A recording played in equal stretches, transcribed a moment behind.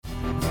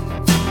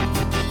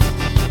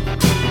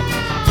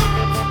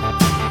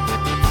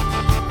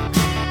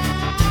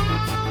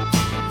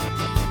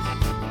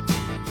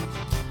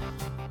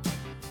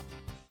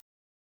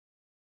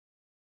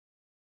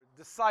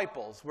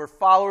disciples. We're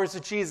followers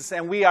of Jesus,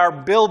 and we are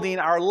building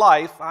our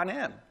life on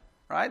Him,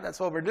 right? That's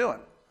what we're doing.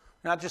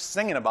 We're not just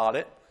singing about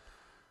it.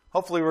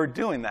 Hopefully we're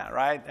doing that,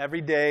 right?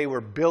 Every day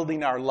we're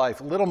building our life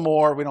a little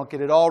more. We don't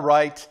get it all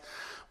right.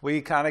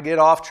 We kind of get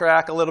off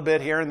track a little bit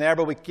here and there,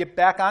 but we get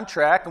back on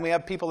track, and we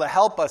have people that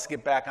help us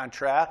get back on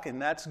track,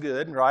 and that's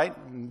good, right?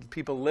 And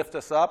people lift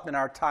us up in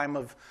our time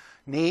of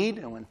need,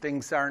 and when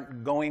things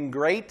aren't going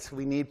great,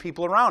 we need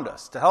people around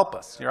us to help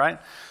us, right?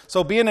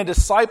 So being a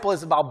disciple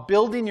is about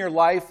building your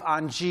life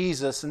on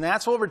Jesus, and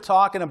that's what we're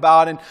talking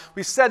about. And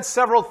we've said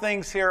several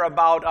things here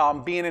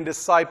about being a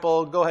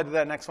disciple. Go ahead to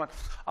that next one.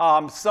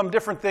 Some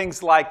different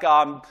things like,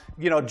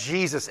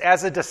 Jesus.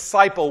 As a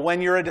disciple,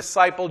 when you're a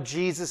disciple,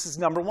 Jesus is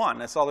number one.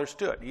 That's all there's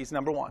to it. He's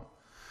number one.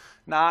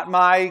 Not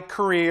my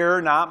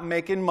career, not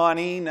making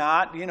money,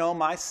 not,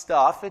 my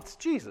stuff. It's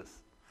Jesus.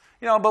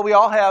 But we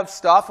all have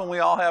stuff, and we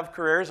all have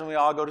careers, and we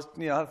all go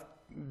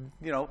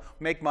to,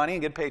 make money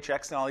and get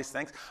paychecks and all these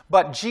things.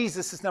 But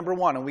Jesus is number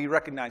one, and we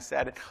recognize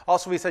that.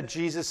 Also, we said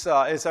Jesus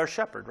is our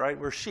shepherd, right?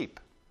 We're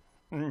sheep.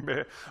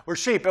 We're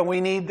sheep, and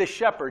we need the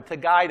shepherd to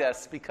guide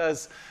us,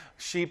 because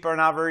sheep are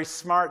not very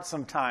smart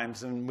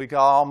sometimes, and we can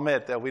all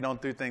admit that we don't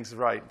do things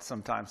right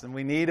sometimes. And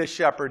we need a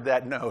shepherd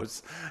that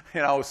knows,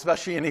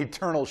 especially an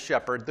eternal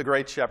shepherd, the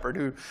great shepherd,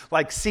 who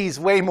sees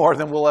way more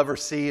than we'll ever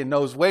see and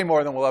knows way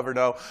more than we'll ever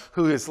know,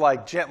 who is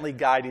gently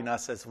guiding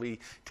us as we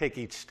take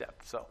each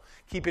step. So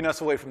keeping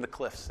us away from the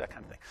cliffs, that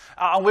kind of thing.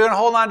 We're going to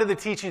hold on to the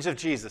teachings of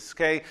Jesus,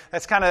 okay?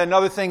 That's kind of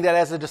another thing that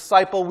as a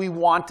disciple we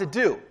want to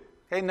do.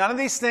 Okay, none of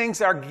these things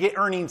are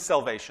earning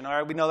salvation, all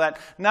right? We know that.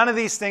 None of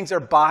these things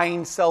are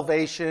buying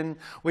salvation.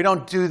 We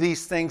don't do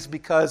these things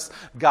because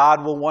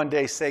God will one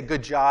day say,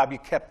 good job, you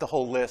kept the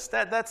whole list.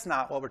 That's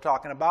not what we're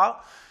talking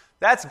about.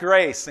 That's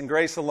grace and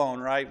grace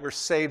alone, right? We're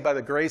saved by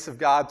the grace of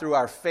God through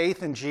our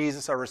faith in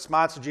Jesus, our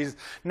response to Jesus.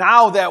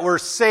 Now that we're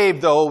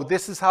saved, though,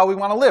 this is how we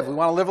want to live. We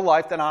want to live a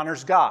life that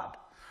honors God.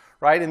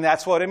 Right? And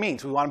that's what it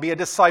means. We want to be a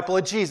disciple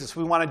of Jesus.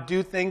 We want to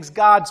do things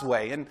God's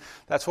way. And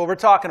that's what we're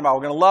talking about.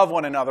 We're going to love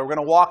one another. We're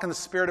going to walk in the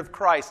Spirit of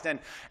Christ. And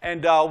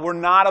we're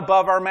not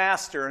above our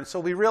Master. And so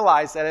we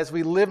realize that as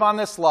we live on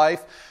this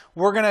life,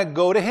 we're going to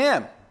go to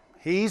Him.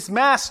 He's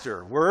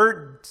Master.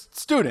 We're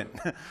student.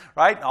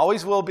 Right?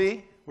 Always will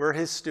be. We're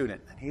His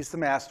student. And He's the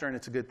Master, and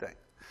it's a good thing.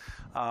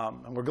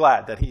 And we're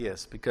glad that He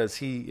is, because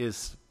He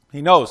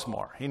knows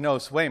more. He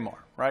knows way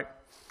more. Right?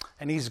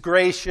 And He's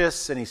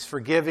gracious, and He's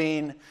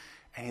forgiving,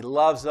 and He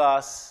loves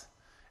us.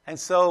 And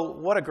so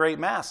what a great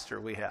master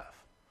we have.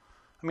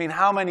 I mean,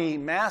 how many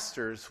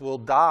masters will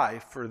die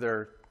for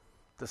their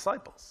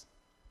disciples?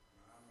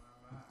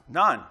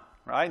 None,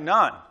 right?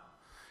 None.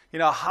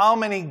 How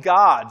many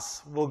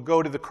gods will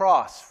go to the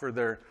cross for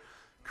their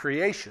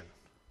creation?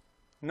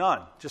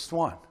 None, just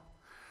one.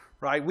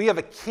 Right? We have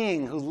a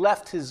king who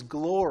left his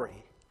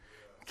glory,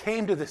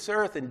 came to this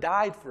earth and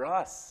died for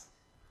us.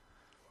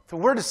 So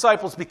we're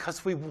disciples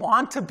because we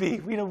want to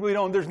be. We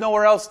don't, there's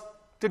nowhere else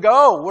to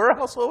go. What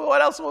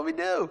else will we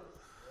do?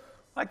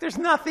 There's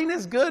nothing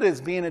as good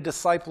as being a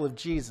disciple of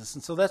Jesus.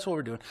 And so that's what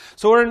we're doing.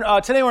 So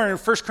today we're in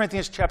 1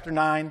 Corinthians chapter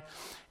 9.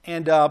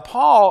 And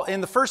Paul,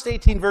 in the first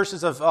 18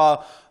 verses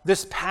of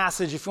this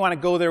passage, if you want to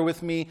go there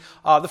with me,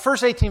 the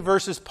first 18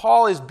 verses,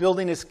 Paul is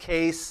building his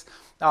case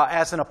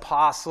as an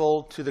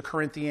apostle to the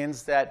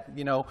Corinthians, that,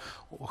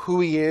 who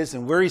he is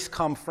and where he's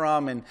come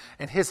from and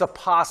his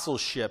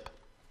apostleship.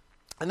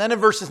 And then in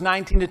verses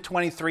 19 to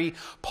 23,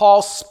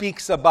 Paul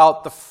speaks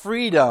about the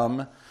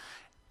freedom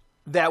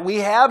that we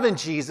have in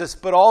Jesus,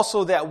 but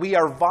also that we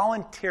are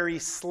voluntary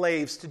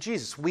slaves to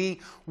Jesus.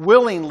 We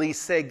willingly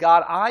say,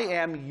 God, I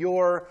am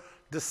your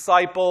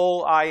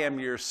disciple, I am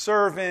your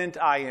servant,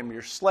 I am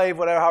your slave,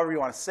 however you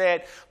want to say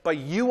it, but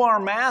you are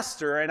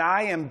master, and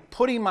I am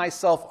putting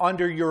myself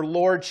under your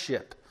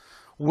lordship.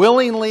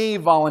 Willingly,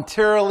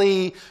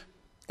 voluntarily,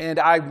 and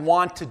I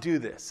want to do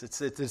this. It's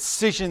a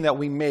decision that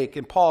we make.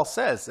 And Paul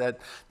says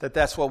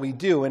that's what we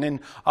do. And in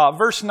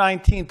verse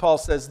 19, Paul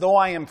says, though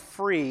I am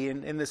free,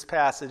 in this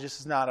passage, this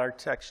is not our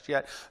text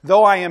yet,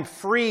 though I am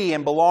free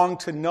and belong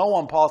to no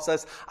one, Paul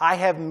says, I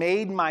have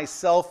made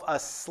myself a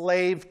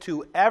slave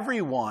to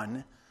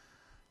everyone.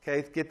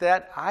 Okay, get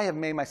that? I have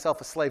made myself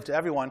a slave to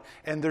everyone.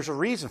 And there's a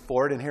reason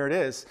for it, and here it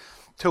is.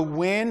 To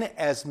win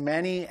as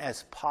many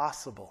as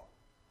possible.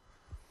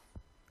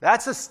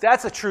 That's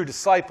a true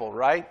disciple,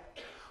 right?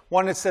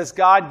 One that says,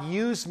 God,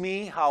 use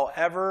me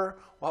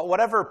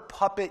whatever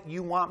puppet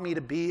you want me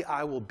to be,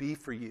 I will be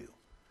for you.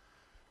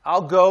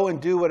 I'll go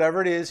and do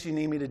whatever it is you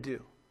need me to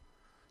do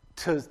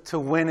to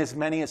win as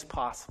many as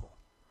possible,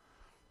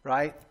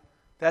 right?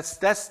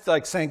 That's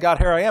like saying, God,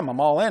 here I am. I'm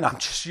all in.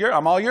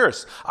 I'm all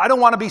yours. I don't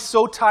want to be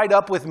so tied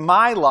up with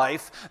my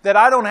life that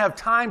I don't have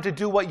time to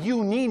do what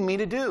you need me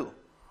to do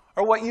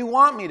or what you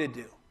want me to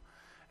do.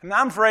 And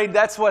I'm afraid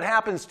that's what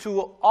happens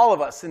to all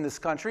of us in this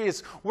country,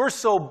 is we're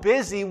so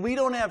busy, we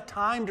don't have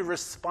time to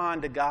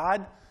respond to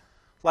God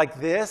like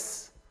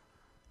this,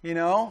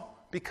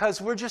 because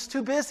we're just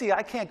too busy.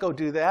 I can't go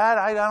do that.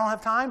 I don't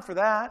have time for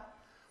that.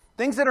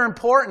 things that are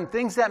important,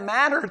 things that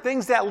matter,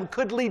 things that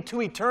could lead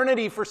to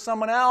eternity for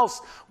someone else.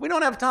 We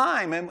don't have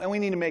time, and we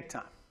need to make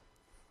time.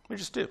 We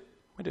just do.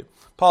 We do.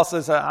 Paul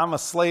says, I'm a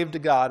slave to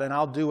God, and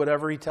I'll do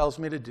whatever he tells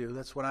me to do.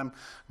 That's what I'm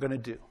going to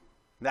do.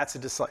 That's a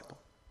disciple.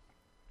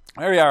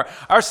 There we are.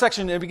 Our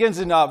section, it begins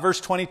in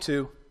verse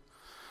 22.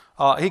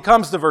 He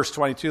comes to verse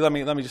 22. Let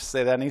me just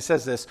say that. And he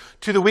says this,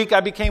 to the weak I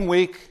became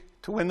weak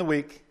to win the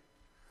weak.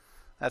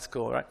 That's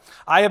cool, right?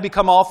 I have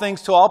become all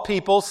things to all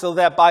people so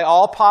that by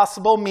all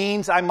possible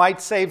means I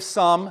might save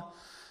some.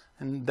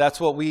 And that's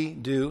what we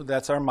do.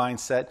 That's our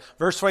mindset.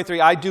 Verse 23,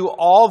 I do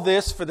all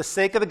this for the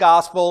sake of the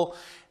gospel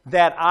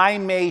that I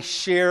may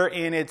share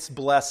in its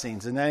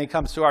blessings. And then he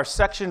comes to our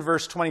section,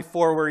 verse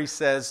 24, where he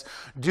says,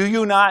 do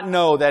you not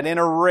know that in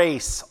a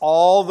race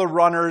all the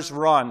runners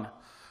run,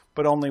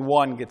 but only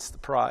one gets the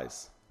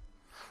prize?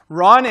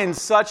 Run in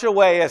such a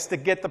way as to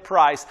get the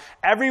prize.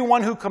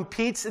 Everyone who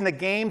competes in the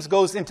games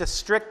goes into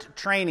strict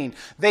training.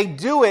 They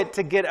do it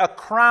to get a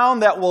crown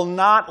that will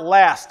not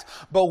last,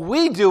 but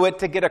we do it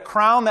to get a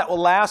crown that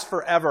will last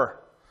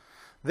forever.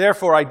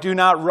 Therefore, I do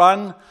not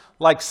run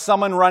like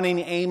someone running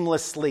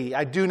aimlessly.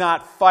 I do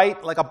not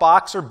fight like a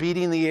boxer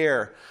beating the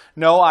air.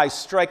 No, I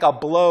strike a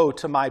blow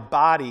to my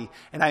body,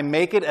 and I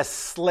make it a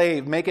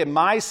slave, make it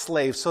my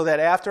slave, so that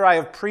after I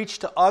have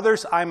preached to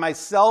others, I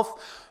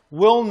myself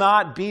will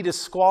not be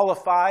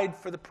disqualified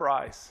for the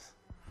prize.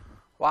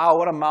 Wow,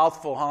 what a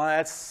mouthful,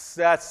 huh?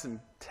 That's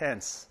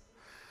intense.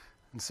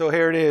 And so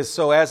here it is.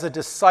 So as a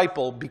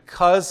disciple,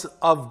 because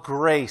of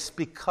grace,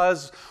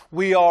 because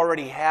we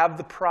already have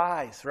the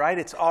prize, right?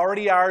 It's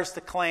already ours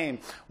to claim.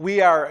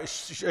 We are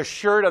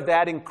assured of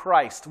that in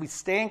Christ. We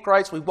stay in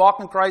Christ. We walk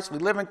in Christ. We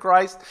live in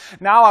Christ.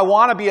 Now I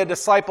want to be a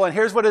disciple. And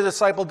here's what a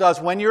disciple does.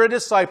 When you're a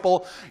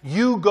disciple,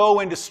 you go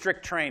into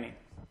strict training.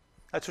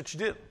 That's what you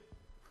do.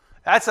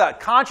 That's a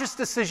conscious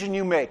decision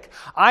you make.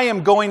 I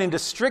am going into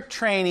strict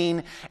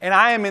training, and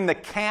I am in the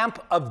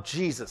camp of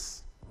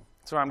Jesus.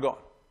 That's where I'm going.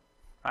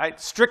 Right?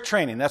 Strict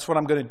training, that's what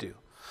I'm going to do.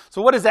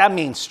 So what does that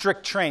mean,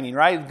 strict training,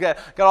 right? We've got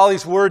all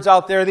these words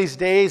out there these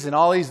days and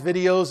all these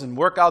videos and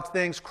workout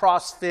things,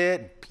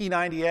 CrossFit,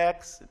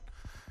 P90X, and,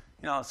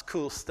 it's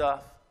cool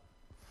stuff.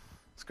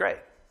 It's great.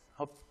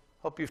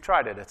 Hope you've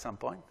tried it at some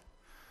point.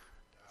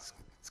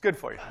 It's good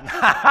for you.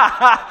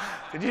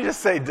 Did you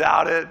just say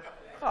doubt it?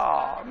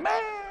 Oh,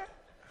 man.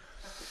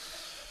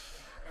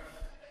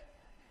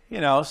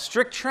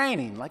 Strict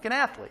training, like an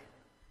athlete,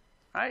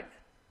 right?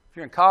 If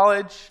you're in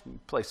college, you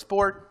play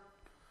sport,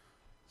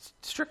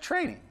 strict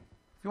training.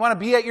 If you want to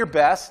be at your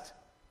best,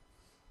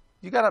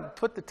 you got to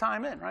put the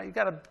time in, right? You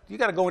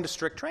got to go into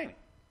strict training.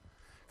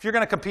 If you're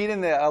going to compete in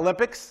the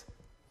Olympics,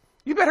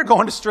 you better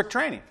go into strict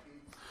training.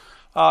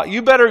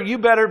 You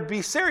better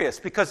be serious,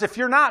 because if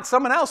you're not,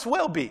 someone else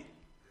will be,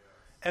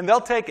 and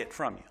they'll take it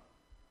from you.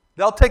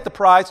 They'll take the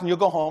prize, and you'll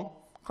go home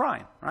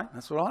crying, right?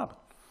 That's what will happen.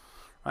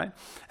 Right?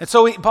 And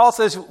so Paul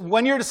says,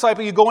 when you're a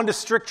disciple, you go into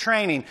strict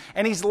training.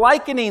 And he's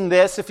likening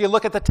this, if you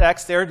look at the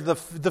text there, the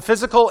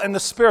physical and the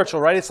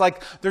spiritual, right? It's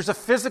like there's a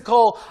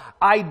physical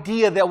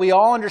idea that we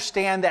all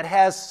understand that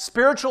has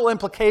spiritual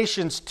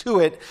implications to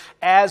it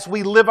as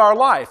we live our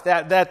life,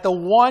 that the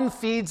one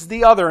feeds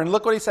the other. And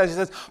look what he says. He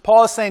says,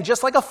 Paul is saying,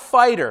 just like a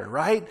fighter,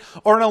 right?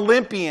 Or an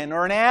Olympian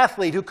or an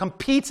athlete who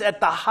competes at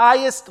the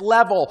highest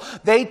level,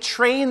 they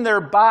train their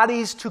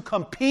bodies to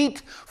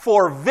compete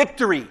for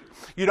victory.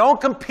 You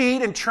don't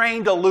compete and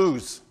train to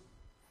lose.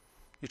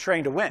 You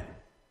train to win.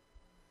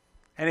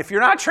 And if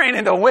you're not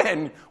training to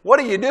win, what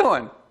are you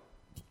doing?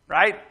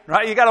 Right?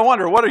 You got to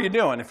wonder, what are you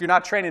doing if you're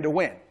not training to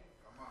win?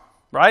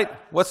 Right?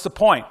 What's the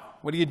point?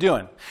 What are you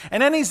doing?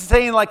 And then he's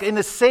saying, like, in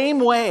the same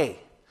way,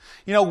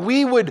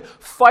 we would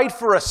fight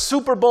for a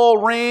Super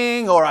Bowl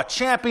ring or a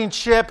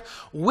championship.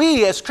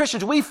 We, as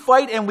Christians, we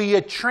fight and we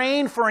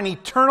train for an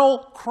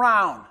eternal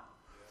crown.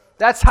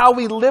 That's how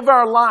we live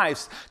our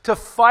lives, to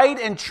fight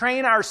and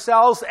train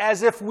ourselves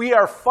as if we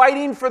are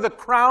fighting for the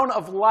crown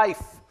of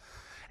life.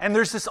 And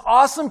there's this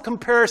awesome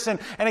comparison.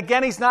 And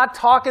again, he's not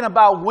talking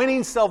about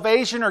winning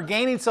salvation or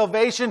gaining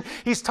salvation.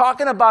 He's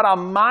talking about a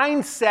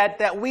mindset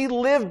that we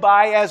live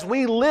by as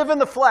we live in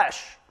the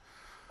flesh.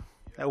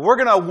 That we're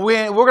going to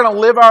win. We're going to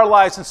live our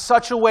lives in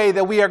such a way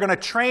that we are going to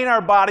train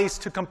our bodies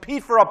to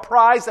compete for a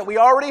prize that we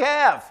already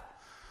have.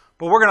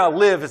 But we're going to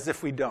live as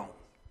if we don't.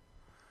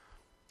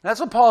 That's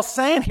what Paul's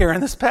saying here,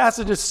 and this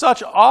passage is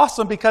such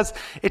awesome because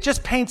it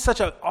just paints such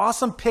an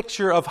awesome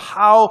picture of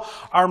how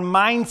our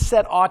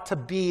mindset ought to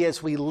be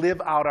as we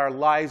live out our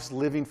lives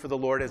living for the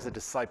Lord as a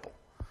disciple.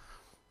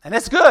 And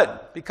it's good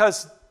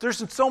because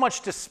there's so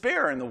much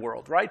despair in the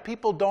world, right?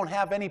 People don't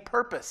have any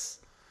purpose.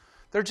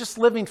 They're just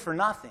living for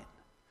nothing.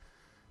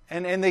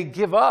 And they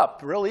give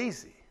up real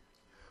easy.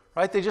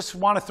 Right? They just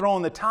want to throw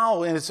in the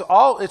towel. And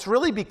it's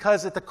really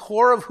because at the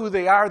core of who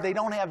they are, they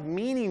don't have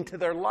meaning to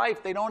their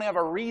life. They don't have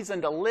a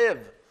reason to live.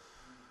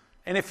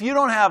 And if you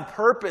don't have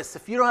purpose,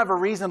 if you don't have a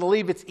reason to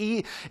live,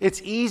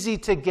 it's easy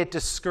to get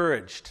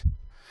discouraged.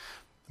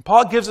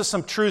 Paul gives us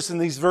some truths in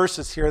these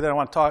verses here that I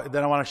want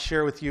to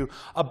share with you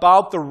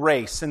about the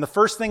race. And the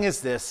first thing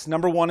is this.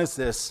 Number one is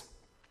this.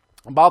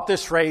 about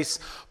this race,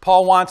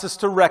 Paul wants us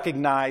to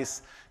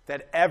recognize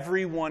that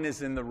everyone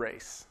is in the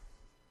race.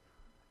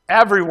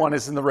 Everyone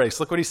is in the race.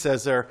 Look what he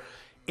says there.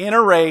 In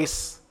a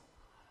race,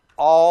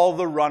 all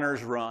the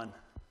runners run.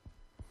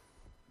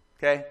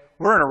 Okay?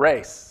 We're in a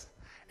race.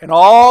 And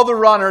all the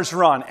runners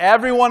run.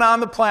 Everyone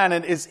on the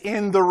planet is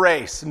in the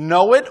race.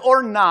 Know it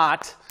or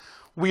not,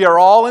 we are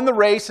all in the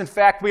race. In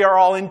fact, we are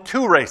all in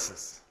two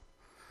races.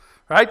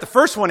 Right? The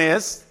first one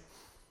is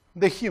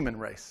the human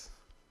race.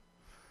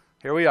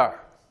 Here we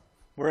are.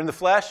 We're in the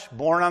flesh,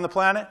 born on the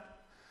planet.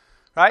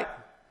 Right?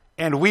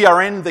 And we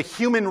are in the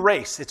human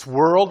race. It's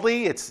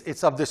worldly.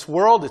 It's of this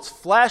world. It's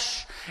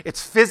flesh.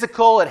 It's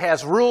physical. It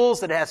has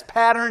rules. It has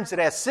patterns. It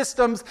has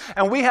systems.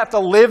 And we have to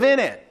live in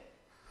it.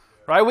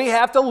 Right? We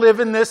have to live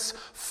in this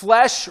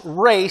flesh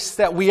race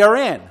that we are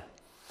in.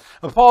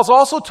 But Paul's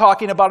also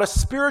talking about a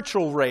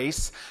spiritual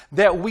race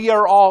that we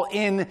are all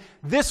in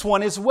this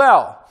one as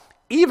well.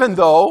 Even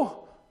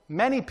though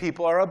many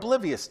people are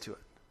oblivious to it.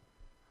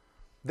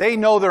 They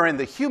know they're in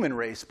the human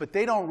race, but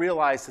they don't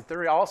realize that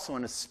they're also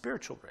in a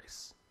spiritual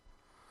race.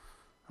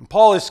 And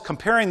Paul is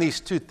comparing these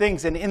two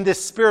things, and in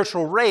this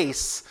spiritual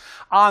race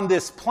on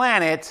this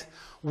planet,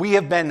 we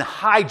have been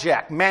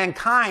hijacked.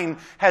 Mankind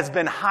has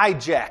been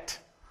hijacked,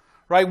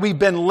 right? We've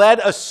been led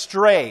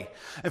astray.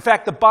 In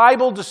fact, the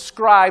Bible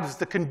describes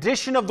the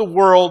condition of the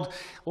world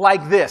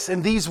like this,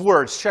 in these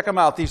words. Check them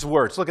out, these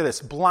words. Look at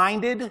this.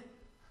 Blinded.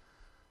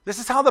 This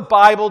is how the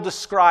Bible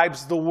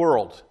describes the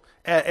world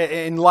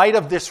in light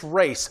of this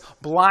race.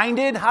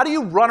 Blinded. How do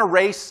you run a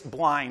race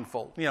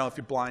blindfold? If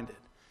you're blinded.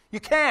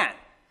 You can't.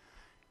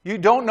 You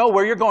don't know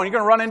where you're going. You're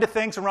going to run into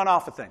things and run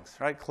off of things,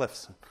 right?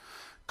 Cliffs.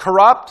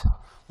 Corrupt,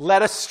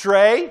 led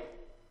astray.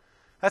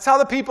 That's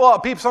how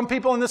some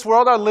people in this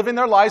world are living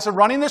their lives. They're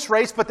running this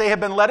race, but they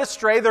have been led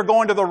astray. They're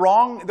going in the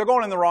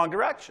wrong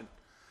direction.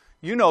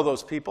 You know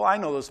those people. I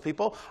know those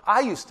people.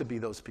 I used to be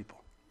those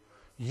people.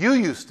 You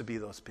used to be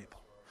those people.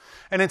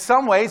 And in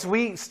some ways,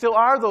 we still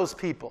are those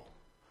people.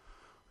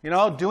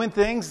 Doing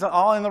things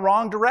all in the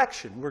wrong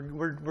direction.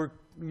 We're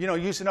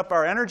using up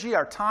our energy,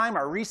 our time,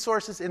 our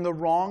resources in the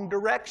wrong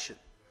direction.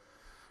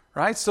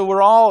 Right? So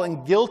we're all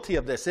guilty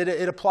of this.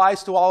 It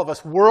applies to all of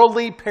us.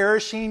 Worldly,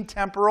 perishing,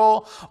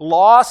 temporal,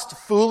 lost,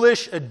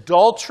 foolish,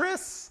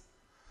 adulterous.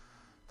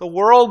 The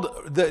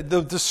world,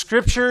 the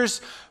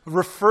scriptures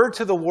refer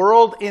to the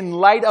world in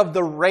light of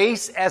the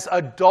race as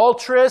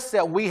adulterous,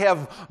 that we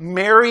have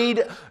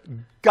married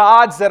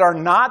gods that are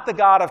not the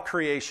God of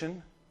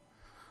creation.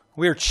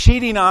 We are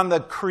cheating on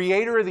the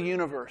creator of the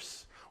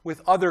universe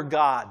with other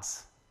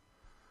gods.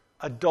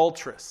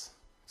 Adulterous.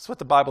 That's what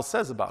the Bible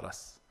says about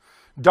us.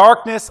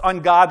 Darkness,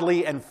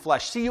 ungodly, and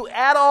flesh. See, you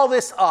add all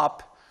this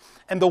up,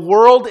 and the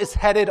world is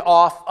headed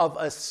off of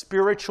a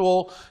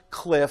spiritual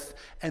cliff,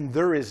 and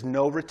there is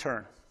no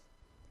return.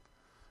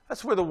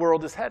 That's where the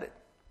world is headed.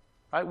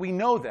 Right? We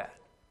know that.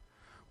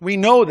 We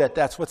know that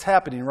that's what's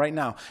happening right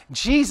now.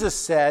 Jesus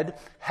said,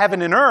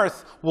 heaven and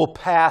earth will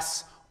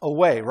pass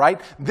away,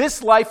 right?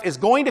 This life is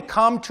going to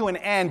come to an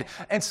end,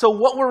 and so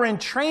what we're in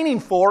training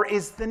for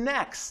is the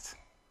next.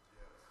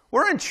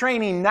 We're in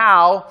training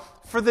now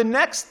for the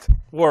next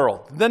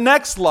world, the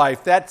next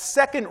life, that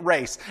second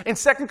race. In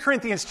 2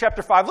 Corinthians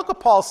chapter 5, look what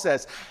Paul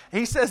says.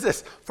 He says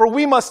this, "For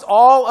we must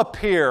all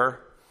appear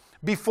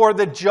before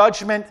the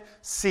judgment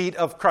seat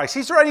of Christ."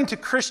 He's writing to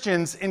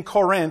Christians in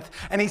Corinth,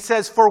 and he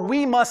says, "For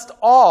we must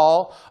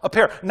all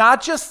appear."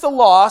 Not just the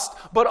lost,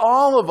 but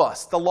all of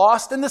us, the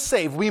lost and the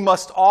saved. We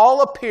must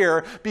all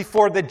appear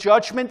before the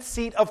judgment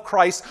seat of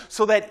Christ,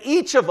 so that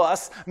each of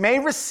us may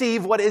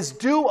receive what is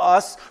due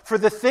us for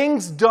the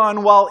things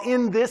done while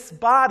in this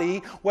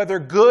body, whether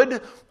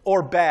good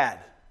or bad.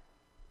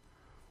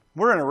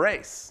 We're in a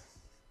race.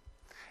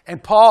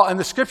 And Paul and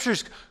the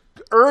scriptures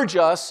urge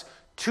us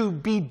to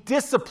be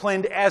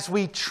disciplined as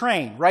we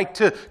train, right?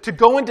 To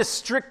go into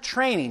strict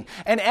training.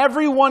 And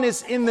everyone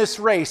is in this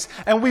race.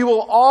 And we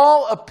will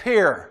all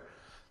appear,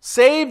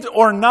 saved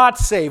or not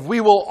saved.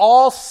 We will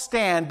all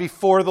stand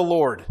before the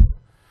Lord.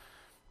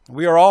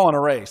 We are all in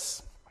a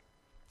race.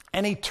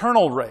 An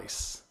eternal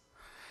race.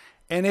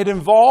 And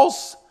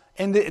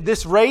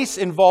this race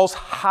involves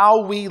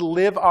how we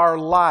live our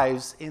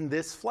lives in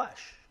this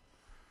flesh.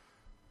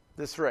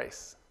 This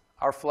race.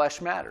 Our flesh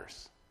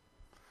matters.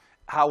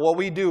 What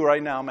we do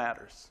right now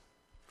matters.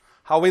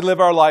 How we live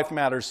our life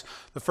matters.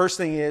 The first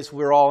thing is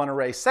we're all in a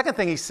race. Second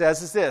thing he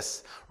says is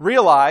this.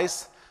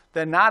 Realize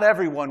that not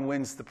everyone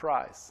wins the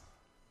prize.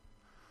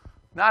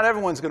 Not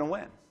everyone's going to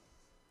win.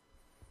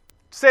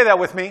 Say that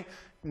with me.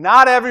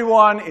 Not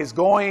everyone is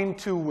going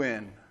to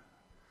win.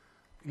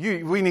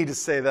 We need to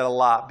say that a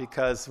lot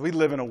because we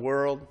live in a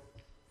world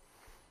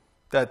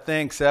that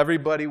thinks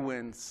everybody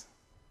wins.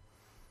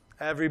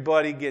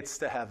 Everybody gets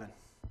to heaven.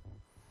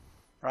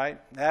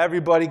 Right?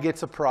 Everybody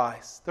gets a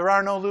prize. There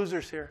are no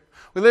losers here.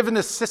 We live in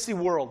this sissy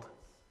world.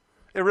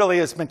 It really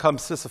has become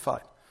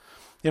sissified.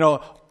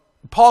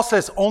 Paul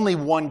says only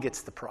one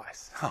gets the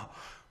prize.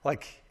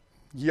 Like,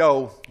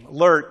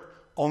 alert,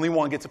 only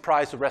one gets a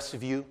prize. The rest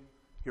of you,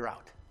 you're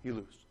out. You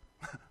lose.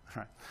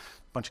 Right?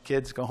 Bunch of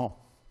kids, go home.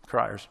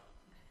 Criers.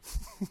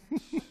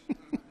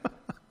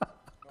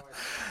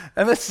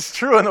 And this is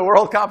true in the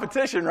world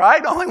competition,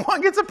 right? Only one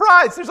gets a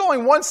prize. There's only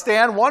one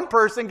stand. One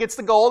person gets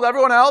the gold.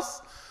 Everyone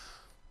else,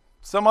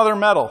 some other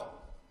medal.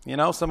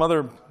 Some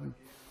other...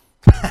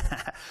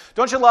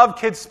 Don't you love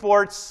kids'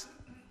 sports?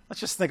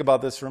 Let's just think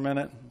about this for a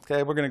minute.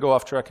 Okay, we're going to go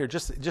off track here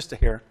just to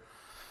hear.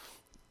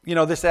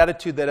 This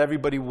attitude that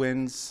everybody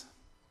wins.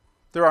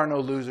 There are no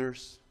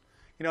losers.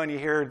 And you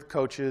hear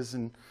coaches,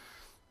 and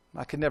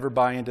I could never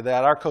buy into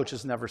that. Our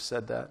coaches never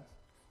said that.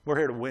 We're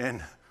here to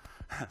win.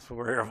 That's what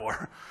we're here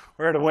for.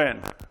 We're here to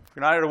win. If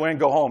you're not here to win,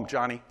 go home,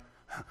 Johnny.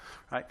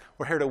 Right?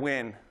 We're here to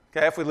win.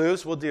 Okay, if we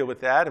lose, we'll deal with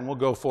that, and we'll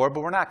go for it,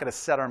 but we're not going to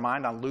set our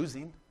mind on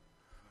losing.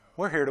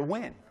 We're here to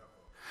win.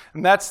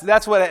 And that's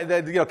what,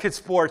 kids'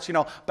 sports,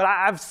 But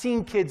I've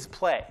seen kids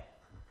play.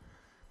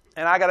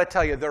 And I got to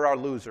tell you, there are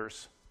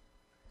losers.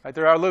 Right?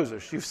 There are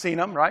losers. You've seen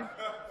them, right?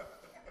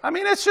 I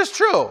mean, it's just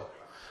true.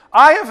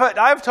 I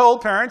have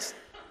told parents,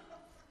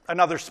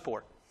 another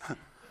sport.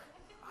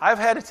 I've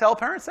had to tell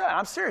parents that.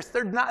 I'm serious. They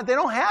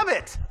don't have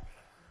it.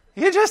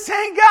 You just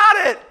ain't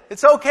got it.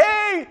 It's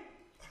okay.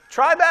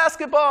 Try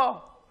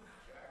basketball.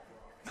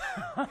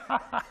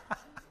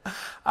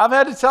 I've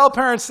had to tell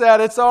parents that.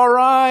 It's all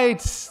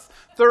right.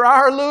 There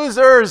are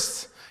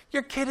losers.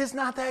 Your kid is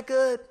not that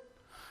good.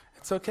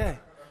 It's okay.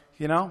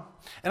 And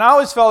I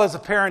always felt as a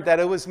parent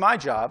that it was my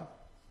job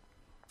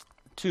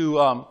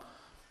to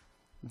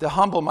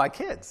humble my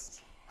kids.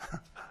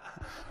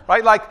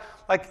 Right? Like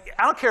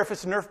I don't care if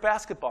it's Nerf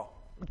basketball.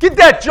 Get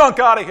that junk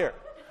out of here.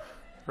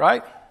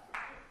 Right?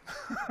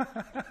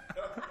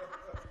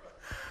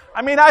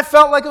 I mean, I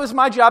felt like it was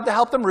my job to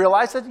help them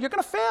realize that you're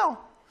going to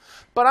fail.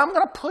 But I'm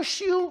going to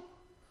push you.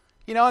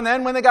 And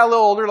then when they got a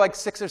little older, like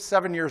 6 or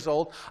 7 years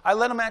old, I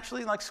let them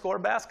actually score a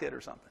basket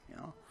or something,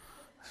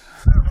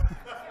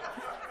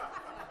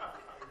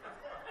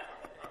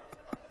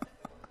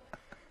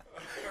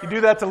 You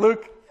do that to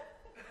Luke?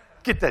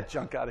 Get that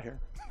junk out of here.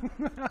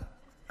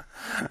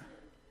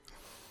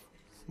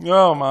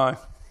 Oh, my.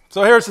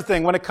 So here's the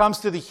thing. When it comes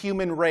to the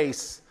human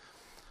race,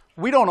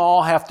 we don't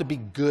all have to be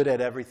good at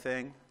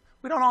everything.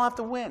 We don't all have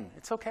to win.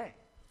 It's okay.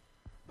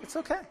 It's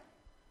okay.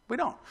 We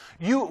don't.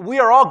 We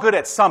are all good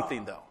at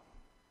something, though.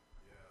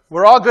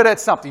 We're all good at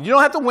something. You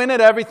don't have to win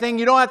at everything.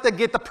 You don't have to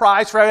get the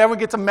prize for everyone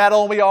gets a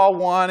medal and we all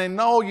won. And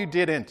no, you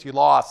didn't. You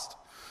lost.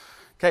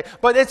 Okay,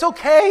 but it's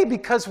okay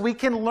because we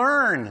can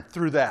learn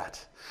through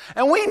that.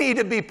 And we need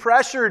to be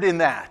pressured in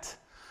that.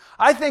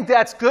 I think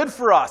that's good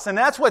for us. And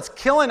that's what's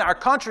killing our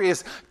country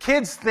is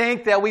kids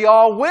think that we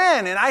all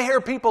win. And I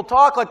hear people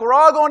talk like we're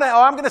all going to,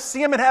 I'm going to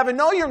see him in heaven.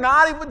 No, you're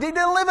not. He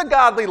didn't live a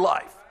godly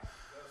life.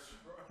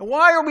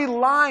 Why are we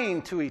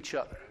lying to each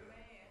other?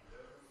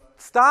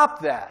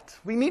 Stop that.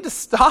 We need to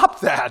stop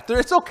that.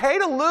 It's okay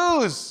to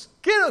lose.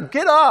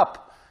 Get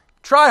up.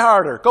 Try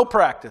harder. Go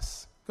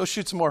practice. Go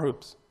shoot some more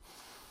hoops.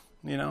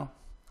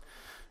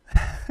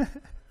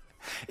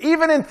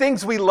 Even in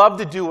things we love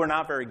to do, we're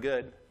not very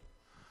good.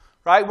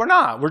 Right? We're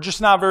not. We're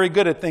just not very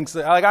good at things.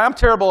 Like I'm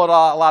terrible at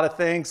a lot of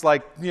things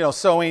like,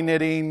 sewing,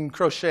 knitting,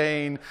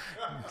 crocheting,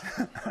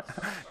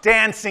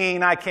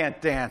 dancing. I can't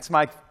dance.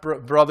 My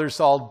brothers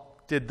all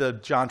did the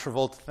John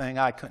Travolta thing.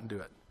 I couldn't do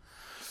it.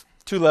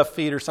 2 left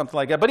feet or something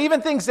like that. But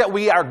even things that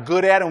we are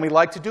good at and we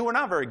like to do, we're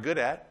not very good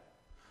at.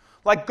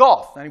 Like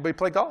golf. Anybody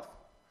play golf?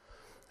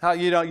 How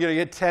you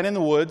hit 10 in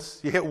the woods,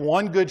 you hit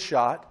one good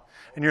shot,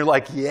 and you're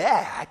like,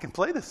 yeah, I can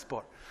play this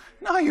sport.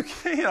 No, you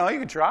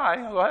can try.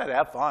 Go ahead,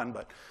 have fun,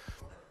 but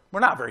we're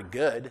not very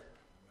good.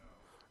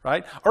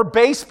 Right? Or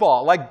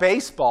baseball. Like,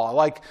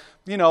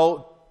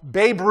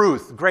 Babe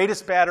Ruth,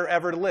 greatest batter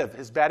ever to live.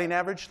 His batting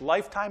average,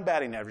 lifetime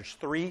batting average,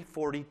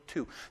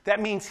 342. That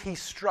means he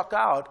struck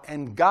out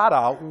and got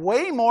out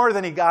way more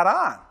than he got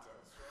on.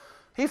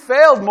 He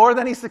failed more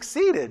than he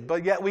succeeded,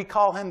 but yet we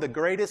call him the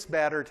greatest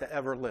batter to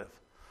ever live.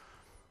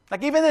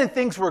 Like even in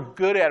things we're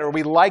good at or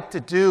we like to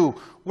do,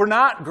 we're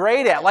not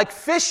great at. Like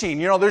fishing,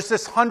 there's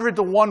this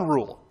 100-to-1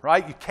 rule,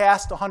 right? You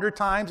cast 100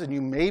 times and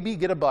you maybe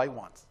get a bite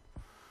once.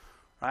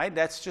 Right?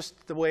 That's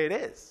just the way it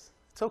is.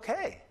 It's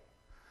okay.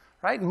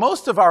 Right?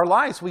 Most of our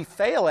lives, we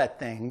fail at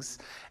things,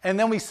 and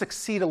then we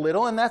succeed a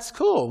little, and that's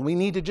cool. We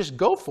need to just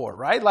go for it,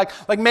 right? Like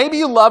maybe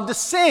you love to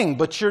sing,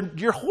 but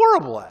you're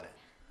horrible at it.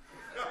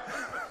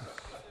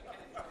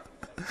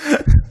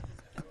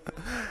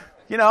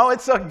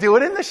 It's like do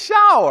it in the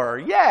shower.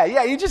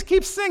 Yeah, you just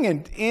keep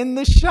singing in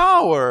the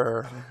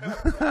shower.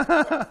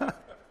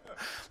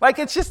 Like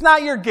it's just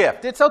not your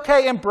gift. It's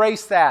okay,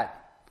 embrace that.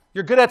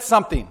 You're good at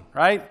something,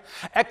 right?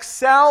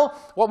 Excel.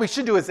 What we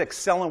should do is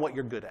excel in what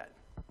you're good at.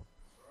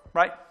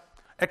 Right?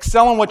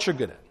 Excel in what you're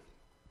good at.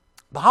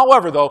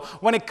 However, though,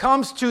 when it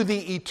comes to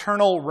the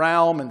eternal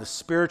realm and the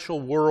spiritual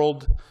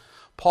world,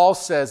 Paul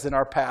says in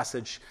our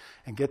passage,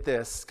 and get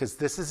this, because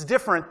this is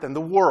different than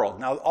the world.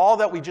 Now, all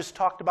that we just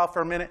talked about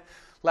for a minute,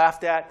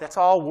 laughed at, that's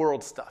all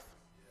world stuff.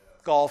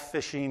 Golf,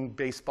 fishing,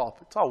 baseball,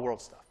 it's all world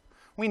stuff.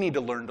 We need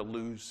to learn to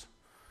lose.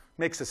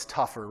 Makes us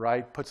tougher,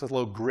 right? Puts a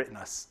little grit in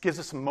us. Gives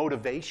us some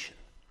motivation.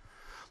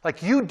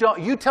 Like you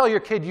tell your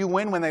kid you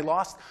win when they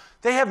lost,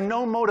 they have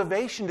no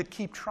motivation to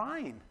keep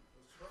trying.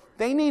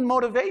 They need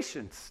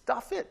motivation.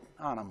 Stuff it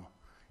on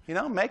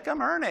them. Make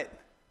them earn it.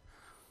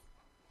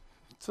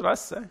 That's what I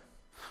say.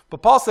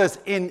 But Paul says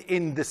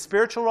in the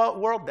spiritual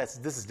world, this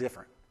is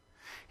different.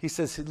 He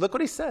says, look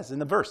what he says in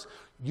the verse.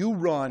 You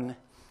run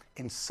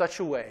in such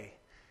a way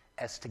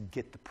as to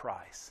get the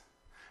prize.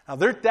 Now,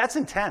 that's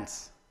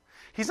intense.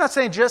 He's not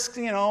saying just,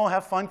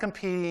 have fun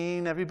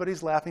competing,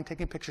 everybody's laughing,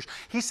 taking pictures.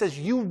 He says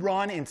you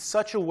run in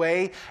such a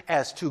way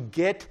as to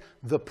get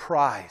the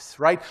prize,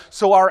 right?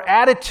 So our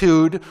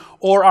attitude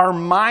or our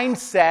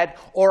mindset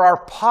or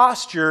our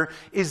posture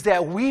is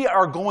that we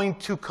are going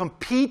to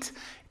compete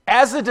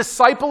as a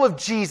disciple of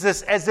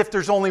Jesus as if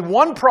there's only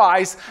one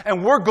prize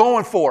and we're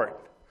going for it.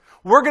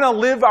 We're going to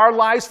live our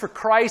lives for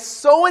Christ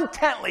so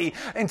intently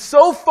and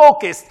so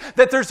focused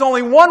that there's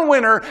only one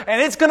winner, and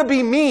it's going to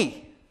be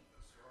me.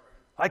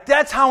 Like,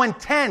 that's how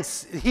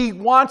intense he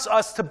wants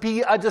us to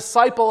be a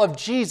disciple of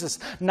Jesus.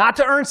 Not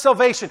to earn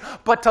salvation,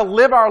 but to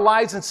live our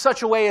lives in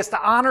such a way as to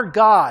honor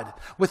God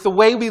with the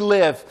way we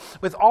live,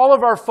 with all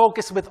of our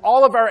focus, with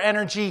all of our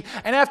energy.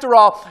 And after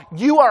all,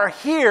 you are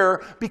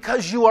here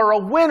because you are a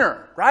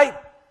winner, right?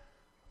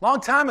 Long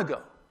time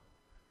ago,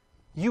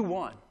 you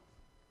won.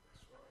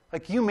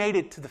 Like, you made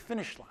it to the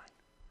finish line.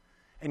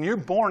 And you're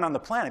born on the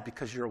planet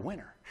because you're a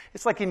winner.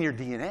 It's like in your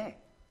DNA.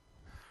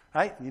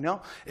 Right?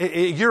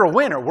 You're a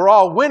winner. We're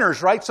all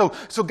winners, right? So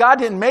God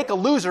didn't make a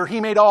loser. He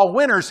made all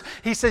winners.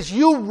 He says,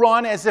 you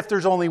run as if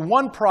there's only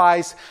one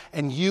prize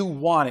and you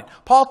want it.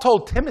 Paul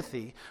told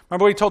Timothy,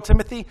 remember what he told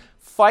Timothy?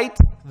 Fight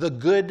the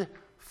good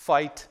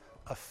fight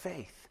of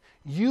faith.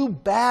 You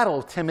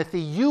battle,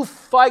 Timothy. You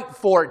fight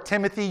for it,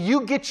 Timothy.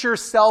 You get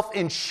yourself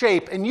in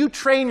shape and you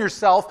train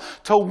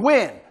yourself to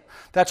win.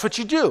 That's what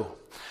you do.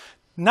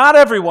 Not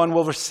everyone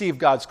will receive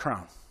God's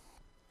crown.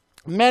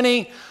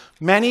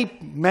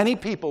 Many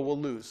people will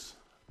lose.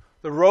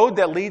 The road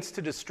that leads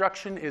to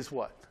destruction is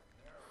what?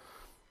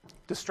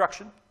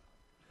 Destruction?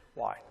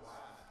 Why?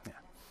 Yeah.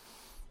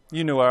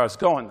 You knew where I was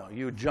going, though.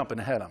 You were jumping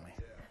ahead on me.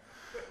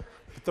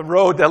 But the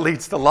road that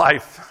leads to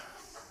life,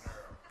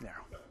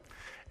 narrow.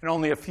 And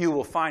only a few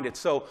will find it.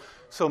 So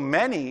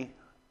many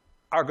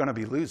are going to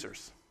be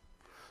losers.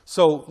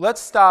 So let's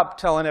stop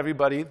telling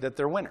everybody that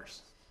they're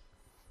winners.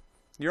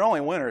 You're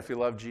only a winner if you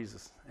love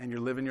Jesus and you're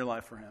living your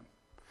life for him.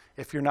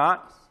 If you're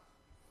not,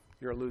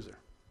 you're a loser.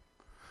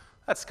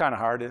 That's kind of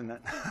hard, isn't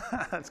it?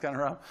 That's kind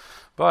of rough.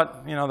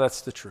 But,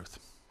 that's the truth.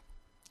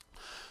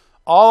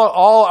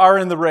 All are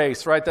in the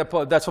race, right?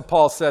 That's what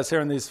Paul says here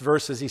in these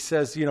verses. He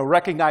says,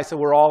 recognize that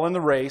we're all in the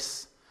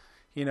race.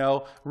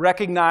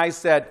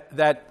 Recognize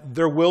that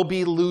there will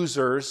be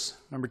losers,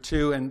 number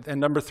 2. And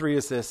number 3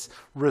 is this,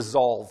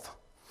 resolve.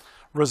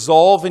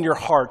 Resolve in your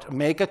heart.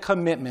 Make a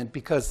commitment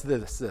because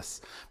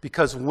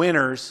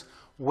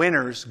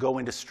winners go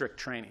into strict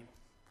training.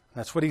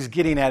 That's what he's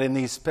getting at in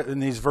these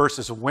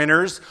verses.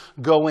 Winners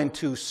go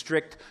into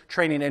strict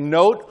training. And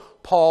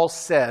note, Paul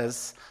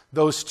says,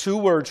 those 2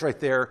 words right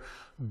there,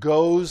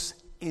 goes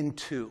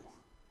into.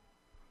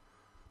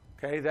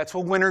 Okay, that's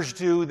what winners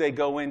do. They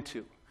go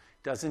into.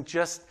 Doesn't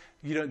just,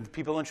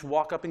 people don't just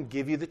walk up and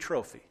give you the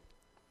trophy.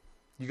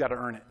 You got to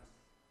earn it.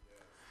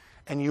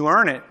 And you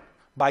earn it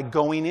by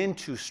going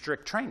into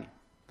strict training.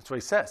 That's what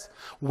he says.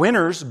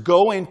 Winners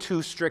go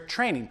into strict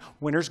training.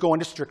 Winners go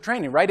into strict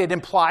training, right? It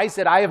implies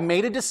that I have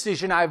made a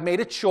decision, I have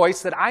made a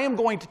choice that I am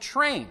going to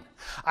train.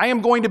 I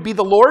am going to be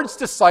the Lord's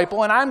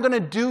disciple, and I'm going to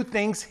do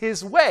things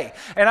his way.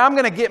 And I'm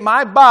going to get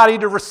my body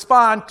to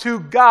respond to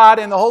God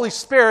and the Holy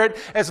Spirit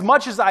as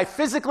much as I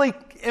physically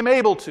am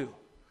able to.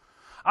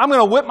 I'm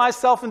going to whip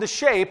myself into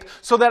shape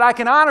so that I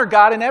can honor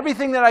God in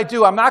everything that I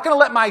do. I'm not going to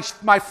let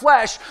my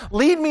flesh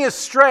lead me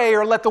astray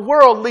or let the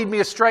world lead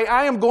me astray.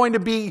 I am going to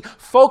be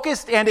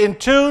focused and in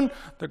tune,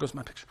 there goes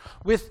my picture,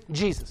 with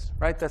Jesus,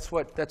 right? That's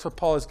what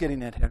Paul is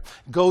getting at here.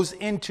 Goes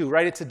into,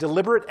 right? It's a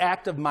deliberate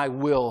act of my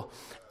will.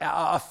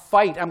 A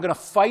fight. I'm going to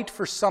fight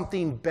for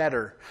something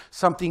better,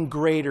 something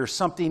greater,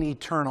 something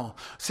eternal.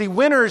 See,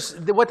 winners,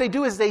 what they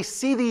do is they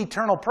see the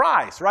eternal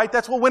prize, right?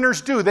 That's what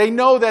winners do. They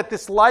know that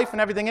this life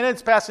and everything in it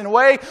is passing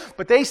away,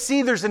 but they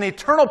see there's an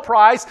eternal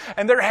prize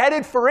and they're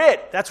headed for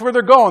it. That's where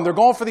they're going. They're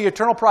going for the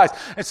eternal prize.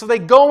 And so they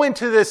go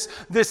into this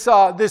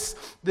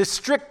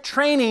strict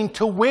training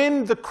to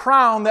win the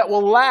crown that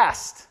will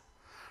last.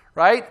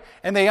 Right?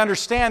 And they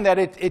understand that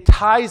it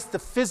ties the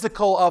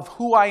physical of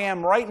who I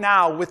am right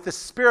now with the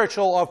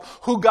spiritual of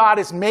who God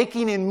is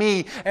making in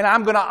me. And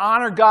I'm going to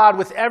honor God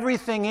with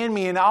everything in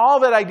me. And all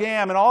that I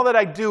am and all that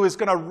I do is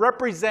going to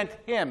represent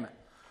him.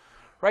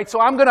 Right? So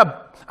I'm going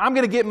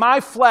to get my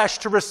flesh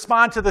to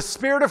respond to the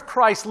Spirit of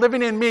Christ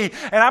living in me.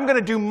 And I'm going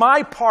to do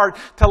my part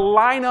to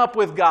line up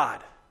with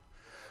God.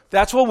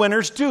 That's what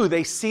winners do.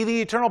 They see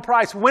the eternal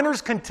prize. Winners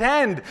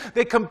contend.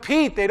 They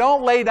compete. They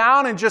don't lay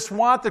down and just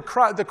want the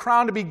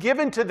crown to be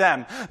given to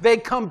them. They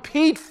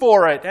compete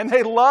for it, and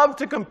they love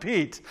to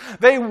compete.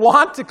 They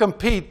want to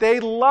compete. They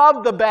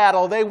love the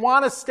battle. They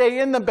want to stay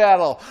in the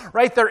battle,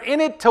 right? They're in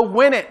it to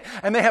win it,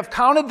 and they have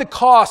counted the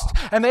cost,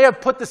 and they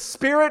have put the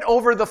Spirit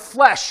over the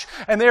flesh,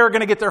 and they are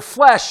going to get their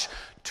flesh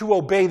to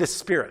obey the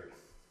Spirit.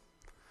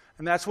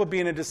 And that's what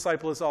being a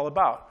disciple is all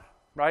about.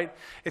 right?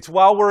 It's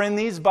while we're in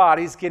these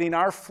bodies getting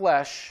our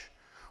flesh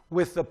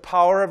with the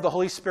power of the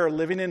Holy Spirit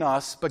living in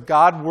us, but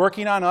God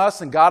working on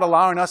us and God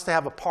allowing us to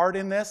have a part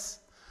in this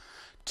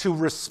to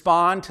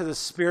respond to the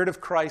Spirit of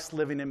Christ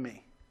living in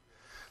me.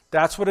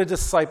 That's what a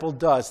disciple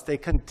does. They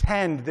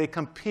contend, they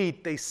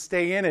compete, they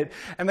stay in it,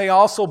 and they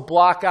also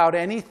block out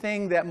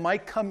anything that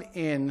might come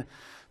in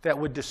that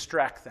would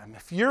distract them.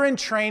 If you're in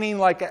training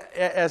like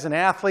as an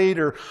athlete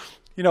or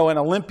an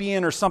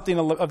Olympian or something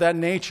of that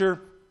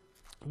nature,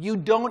 you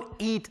don't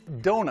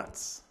eat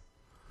donuts.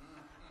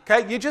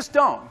 Okay? You just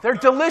don't. They're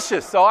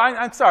delicious. So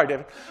I'm sorry,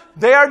 David.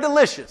 They are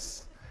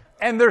delicious.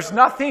 And there's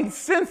nothing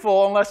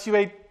sinful unless you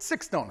ate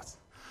 6 donuts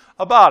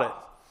about it.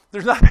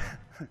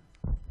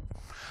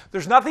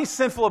 There's nothing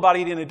sinful about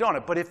eating a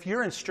donut. But if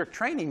you're in strict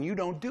training, you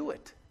don't do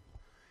it.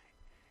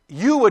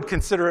 You would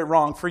consider it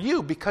wrong for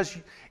you because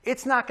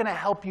it's not going to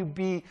help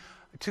you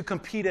to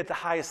compete at the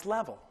highest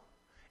level.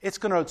 It's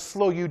going to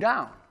slow you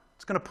down.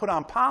 It's going to put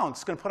on pounds.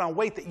 It's going to put on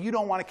weight that you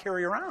don't want to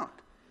carry around.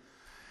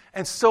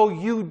 And so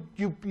you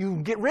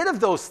get rid of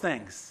those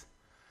things.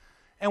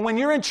 And when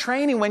you're in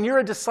training, when you're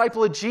a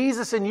disciple of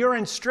Jesus and you're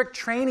in strict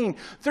training,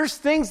 there's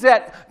things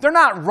that they're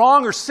not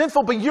wrong or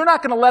sinful, but you're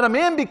not going to let them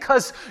in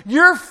because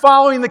you're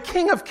following the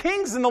King of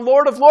Kings and the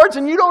Lord of Lords,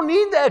 and you don't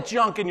need that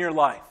junk in your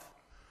life.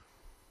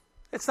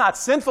 It's not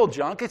sinful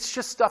junk. It's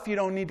just stuff you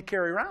don't need to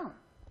carry around.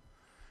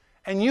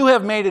 And you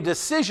have made a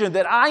decision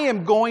that I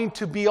am going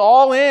to be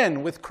all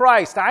in with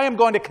Christ. I am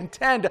going to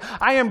contend.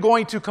 I am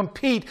going to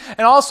compete.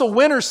 And also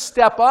winners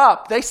step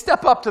up. They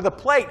step up to the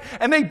plate.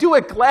 And they do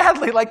it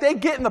gladly. Like they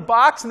get in the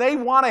box and they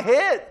want to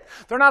hit.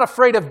 They're not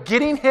afraid of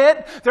getting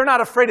hit. They're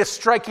not afraid of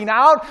striking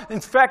out. In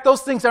fact,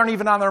 those things aren't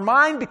even on their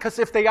mind because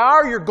if they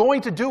are, you're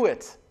going to do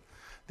it.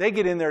 They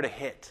get in there to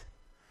hit.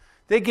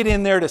 They get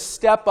in there to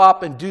step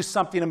up and do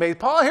something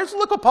amazing.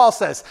 Look what Paul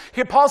says.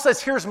 Paul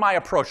says, here's my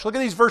approach. Look at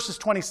these verses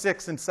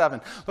 26 and 7.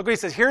 Look what he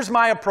says. Here's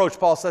my approach,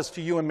 Paul says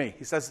to you and me.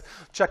 He says,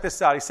 check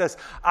this out. He says,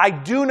 I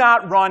do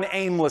not run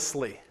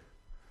aimlessly.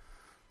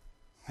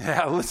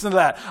 Yeah, listen to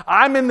that.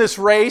 I'm in this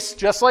race,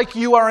 just like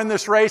you are in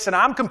this race, and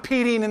I'm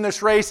competing in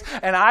this race,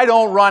 and I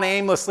don't run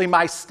aimlessly.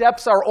 My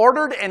steps are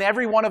ordered, and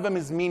every one of them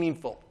is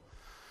meaningful.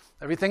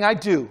 Everything I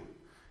do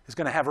is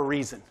going to have a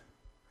reason.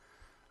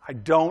 I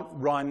don't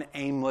run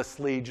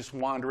aimlessly, just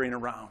wandering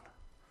around.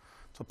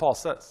 That's what Paul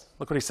says.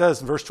 Look what he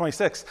says in verse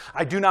 26.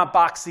 I do not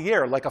box the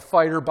air like a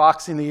fighter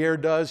boxing the air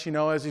does,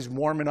 as he's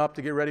warming up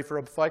to get ready for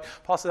a fight.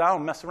 Paul says, I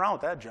don't mess around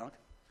with that junk.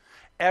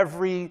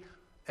 Every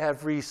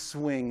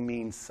swing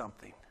means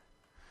something.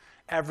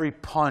 Every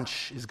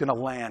punch is going to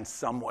land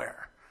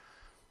somewhere.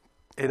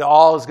 It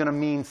all is going to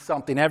mean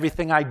something.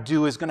 Everything I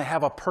do is going to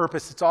have a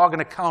purpose. It's all going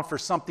to count for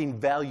something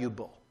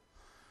valuable.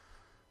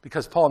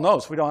 Because Paul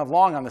knows we don't have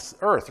long on this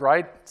earth,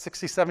 right?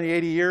 60, 70,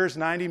 80 years,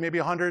 90, maybe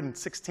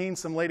 116.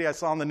 Some lady I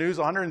saw on the news,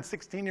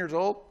 116 years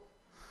old.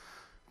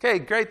 Okay,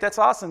 great, that's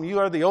awesome. You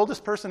are the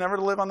oldest person ever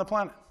to live on the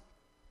planet.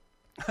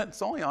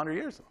 It's only 100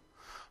 years, though.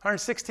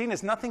 116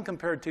 is nothing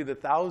compared to the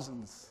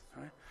thousands,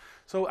 right?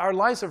 So our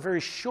lives are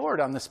very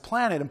short on this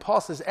planet, and Paul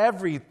says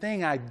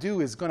everything I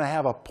do is going to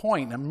have a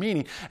point, a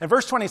meaning. In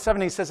verse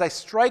 27, he says, I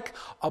strike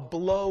a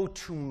blow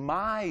to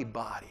my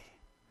body.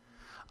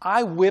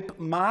 I whip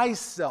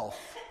myself.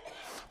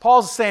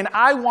 Paul's saying,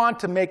 I want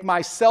to make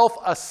myself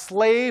a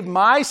slave,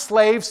 my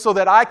slave, so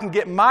that I can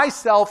get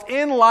myself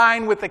in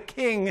line with the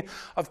King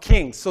of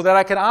Kings, so that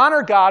I can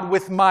honor God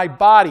with my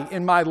body,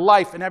 in my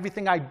life, and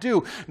everything I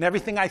do, and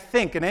everything I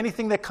think, and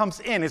anything that comes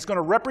in is going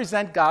to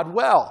represent God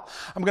well.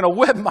 I'm going to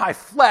whip my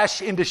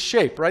flesh into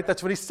shape, right?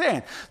 That's what he's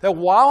saying. That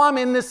while I'm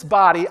in this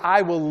body,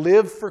 I will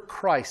live for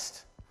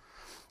Christ,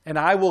 and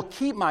I will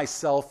keep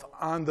myself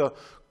on the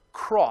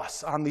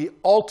cross, on the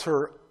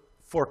altar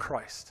for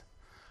Christ.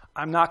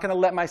 I'm not going to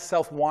let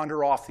myself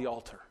wander off the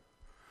altar.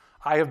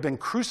 I have been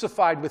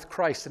crucified with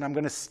Christ, and I'm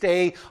going to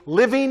stay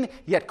living,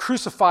 yet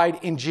crucified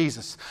in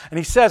Jesus. And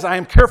he says, I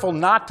am careful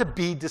not to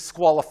be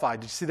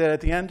disqualified. Did you see that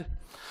at the end?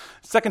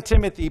 2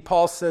 Timothy,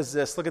 Paul says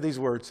this. Look at these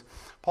words.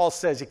 Paul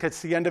says, he gets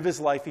to the end of his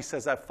life, he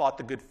says, I've fought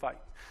the good fight.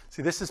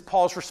 See, this is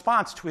Paul's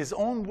response to his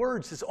own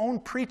words, his own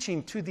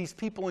preaching to these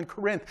people in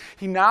Corinth.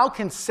 He now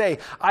can say,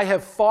 I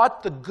have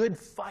fought the good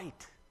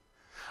fight.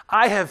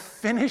 I have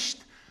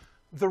finished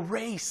the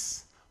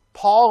race.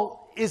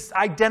 Paul is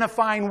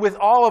identifying with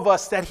all of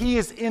us that he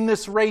is in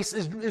this race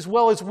as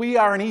well as we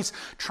are, and he's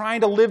trying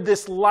to live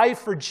this life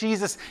for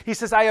Jesus. He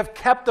says, I have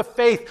kept the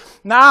faith.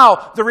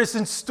 Now there is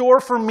in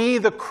store for me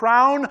the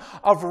crown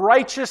of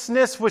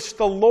righteousness, which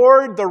the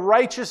Lord, the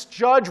righteous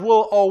judge,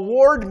 will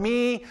award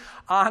me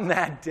on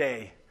that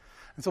day.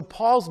 And so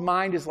Paul's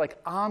mind is like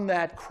on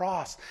that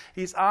cross.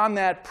 He's on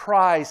that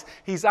prize.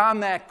 He's on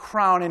that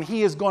crown, and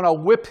he is going to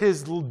whip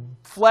his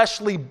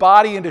fleshly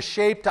body into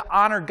shape to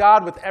honor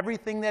God with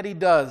everything that he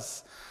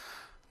does.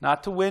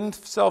 Not to win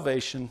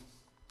salvation,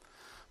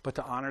 but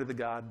to honor the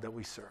God that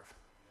we serve.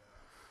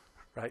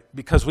 Right?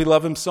 Because we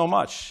love him so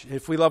much.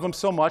 If we love him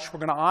so much, we're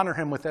going to honor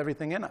him with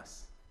everything in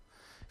us.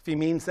 If he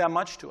means that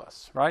much to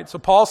us. Right? So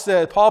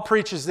Paul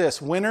preaches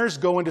this. Winners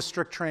go into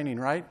strict training,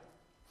 right?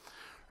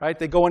 Right?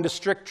 They go into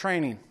strict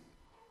training.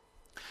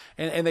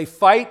 And they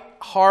fight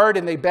hard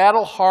and they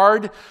battle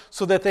hard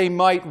so that they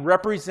might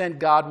represent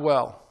God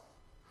well.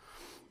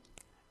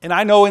 And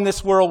I know in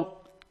this world,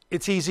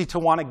 it's easy to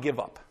want to give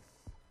up.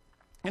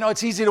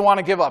 It's easy to want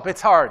to give up.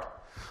 It's hard.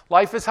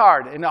 Life is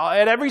hard. And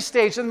at every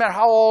stage, doesn't matter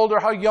how old or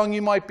how young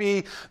you might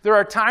be, there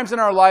are times in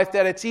our life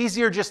that it's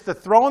easier just to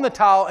throw in the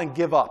towel and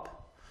give up.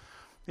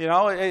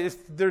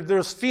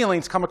 There's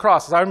feelings come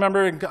across. I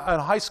remember in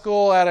high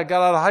school, I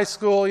got out of high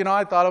school,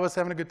 I thought I was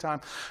having a good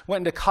time.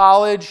 Went into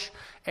college,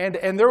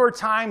 and there were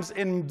times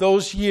in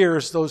those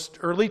years, those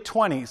early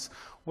 20s,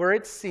 where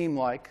it seemed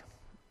like,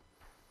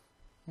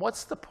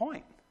 what's the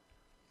point?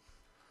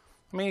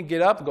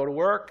 Get up, go to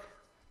work,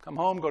 come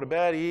home, go to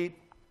bed, eat,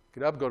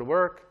 get up, go to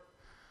work.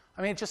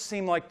 It just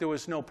seemed like there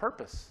was no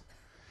purpose.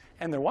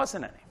 And there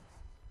wasn't any.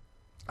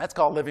 That's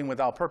called living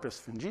without purpose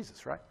from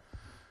Jesus, right?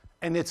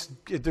 And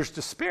there's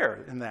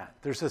despair in that.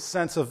 There's a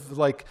sense of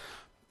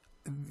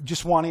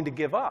just wanting to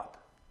give up.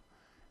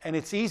 And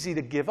it's easy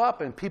to give up,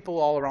 and people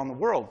all around the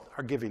world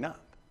are giving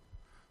up.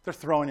 They're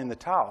throwing in the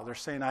towel. They're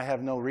saying, I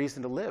have no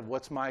reason to live.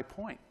 What's my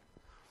point?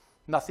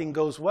 Nothing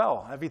goes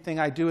well. Everything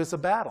I do is a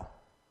battle.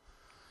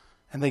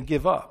 And they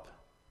give up.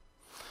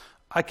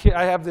 I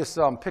have this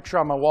picture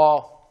on my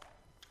wall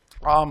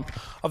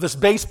of this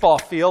baseball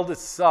field.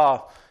 It's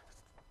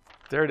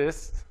there it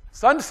is,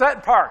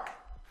 Sunset Park.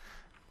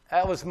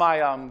 That was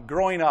my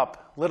growing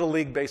up Little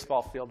League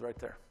baseball field right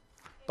there.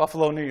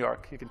 Buffalo, New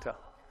York, you can tell.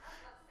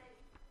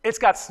 It's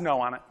got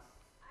snow on it.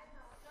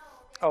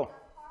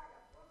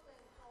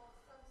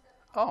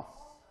 Oh,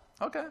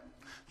 okay.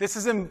 This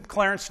is in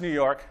Clarence, New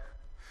York,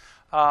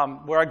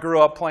 where I grew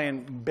up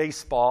playing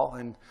baseball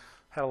and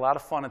had a lot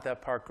of fun at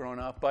that park growing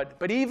up.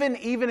 But even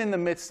in the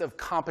midst of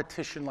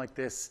competition like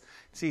this,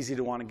 it's easy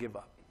to want to give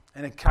up.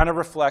 And it kind of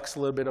reflects a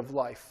little bit of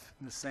life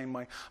in the same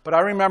way. But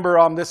I remember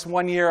this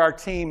one year, our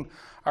team,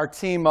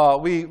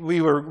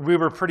 we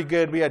were pretty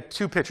good. We had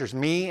two pitchers,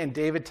 me and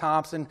David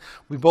Thompson.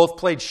 We both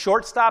played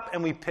shortstop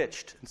and we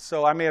pitched. And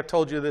so I may have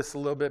told you this a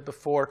little bit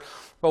before,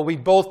 but we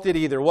both did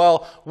either.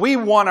 Well, we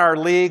won our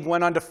league,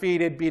 went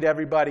undefeated, beat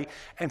everybody.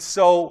 And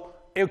so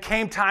it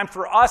came time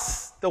for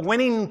us, the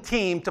winning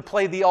team, to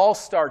play the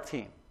all-star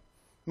team,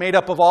 made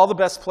up of all the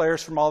best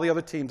players from all the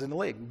other teams in the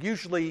league.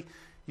 Usually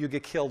you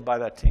get killed by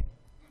that team.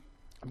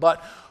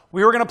 But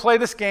we were going to play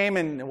this game,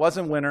 and it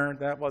wasn't winter.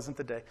 That wasn't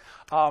the day.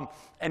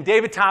 And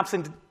David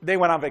Thompson, they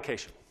went on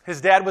vacation. His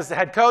dad was the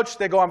head coach.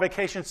 They go on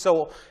vacation,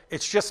 so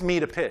it's just me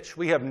to pitch.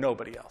 We have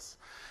nobody else.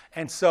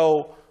 And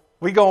so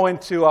we go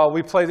into,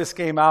 we play this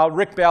game out.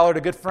 Rick Ballard,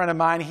 a good friend of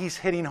mine, he's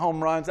hitting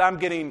home runs. I'm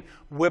getting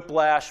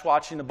whiplash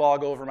watching the ball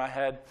go over my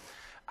head.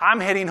 I'm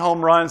hitting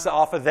home runs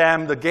off of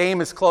them. The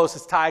game is close.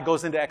 It's tied.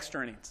 Goes into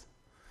extra innings.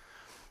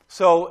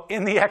 So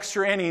in the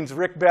extra innings,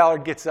 Rick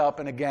Ballard gets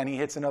up, and again, he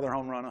hits another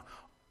home run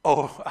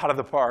out of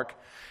the park.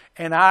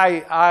 And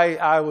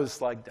I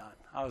was like done.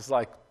 I was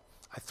like,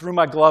 I threw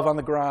my glove on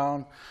the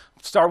ground,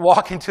 start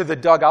walking to the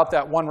dugout,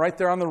 that one right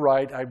there on the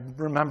right. I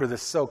remember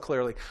this so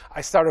clearly.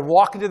 I started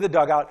walking to the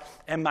dugout,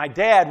 and my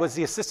dad was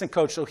the assistant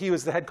coach, so he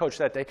was the head coach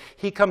that day.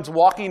 He comes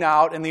walking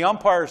out, and the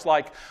umpire's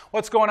like,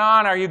 what's going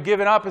on? Are you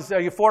giving up? Are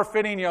you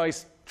forfeiting?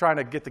 He's trying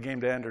to get the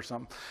game to end or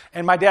something.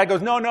 And my dad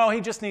goes, no,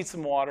 he just needs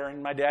some water.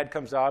 And my dad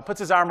comes out, puts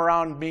his arm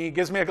around me,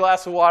 gives me a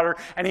glass of water,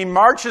 and he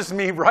marches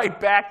me right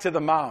back to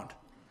the mound.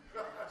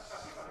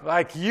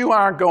 Like, you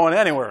aren't going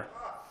anywhere.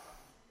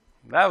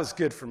 That was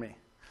good for me.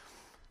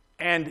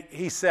 And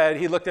he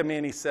looked at me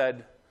and he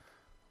said,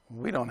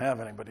 we don't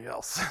have anybody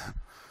else.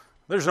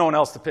 There's no one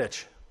else to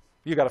pitch.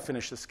 You got to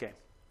finish this game.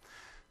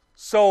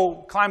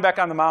 So climb back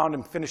on the mound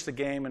and finish the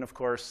game. And of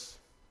course,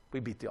 we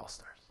beat the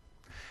All-Stars.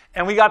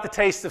 And we got the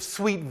taste of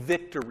sweet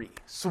victory,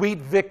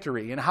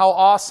 and how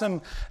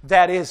awesome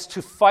that is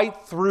to fight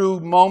through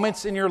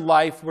moments in your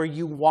life where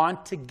you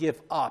want to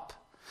give up.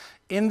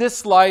 In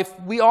this life,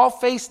 we all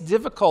face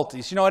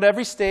difficulties. At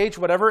every stage,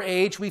 whatever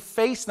age, we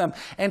face them.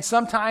 And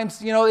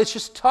sometimes, it's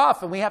just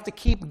tough and we have to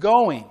keep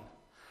going,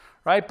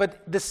 right?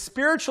 But the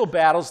spiritual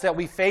battles that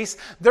we face,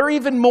 they're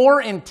even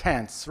more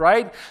intense,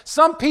 right?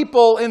 Some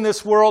people in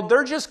this world,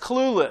 they're just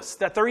clueless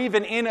that they're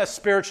even in a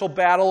spiritual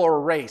battle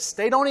or race.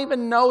 They don't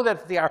even know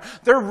that they are.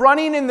 They're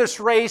running in this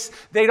race.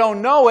 They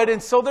don't know it.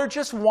 And so they're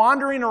just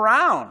wandering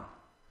around.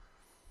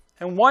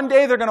 And one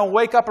day they're going to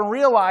wake up and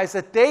realize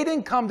that they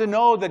didn't come to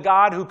know the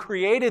God who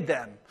created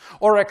them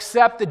or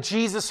accept the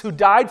Jesus who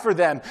died for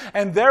them.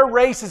 And their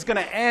race is going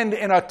to end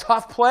in a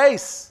tough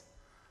place.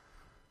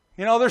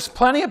 There's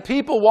plenty of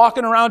people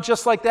walking around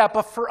just like that.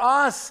 But for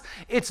us,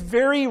 it's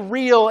very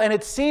real and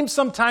it seems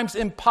sometimes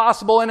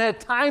impossible. And at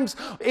times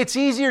it's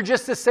easier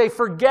just to say,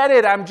 forget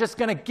it. I'm just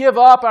going to give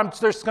up. I'm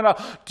just going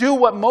to do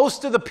what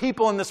most of the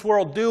people in this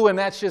world do. And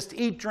that's just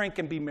eat, drink,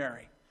 and be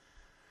merry.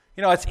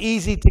 It's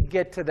easy to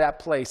get to that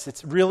place.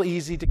 It's real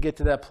easy to get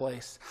to that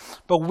place.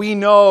 But we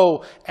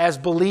know as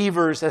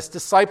believers, as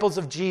disciples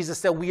of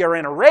Jesus, that we are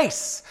in a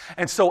race.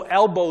 And so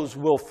elbows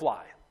will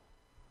fly.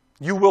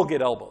 You will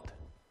get elbowed.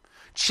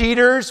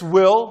 Cheaters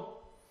will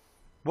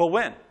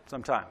win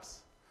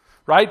sometimes.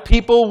 Right?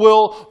 People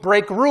will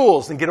break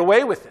rules and get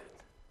away with it.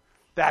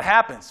 That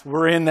happens.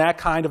 We're in that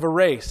kind of a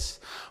race.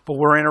 But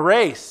we're in a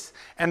race.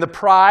 And the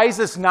prize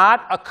is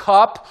not a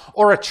cup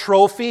or a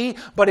trophy,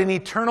 but an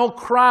eternal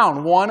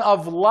crown, one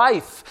of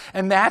life.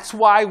 And that's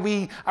why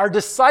we are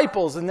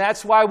disciples, and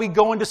that's why we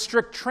go into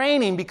strict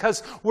training,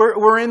 because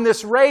we're in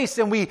this race,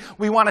 and we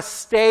want to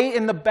stay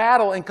in the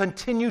battle and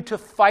continue to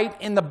fight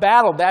in the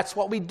battle. That's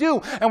what we do.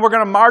 And we're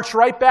going to march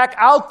right back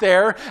out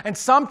there, and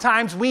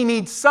sometimes we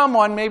need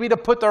someone maybe to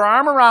put their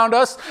arm around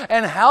us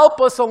and help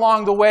us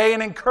along the way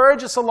and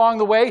encourage us along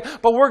the way,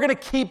 but we're going to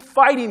keep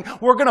fighting.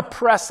 We're going to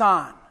press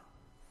on.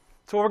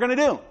 That's what we're going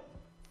to do,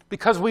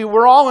 because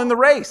we're all in the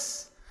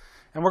race,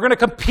 and we're going to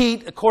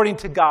compete according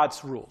to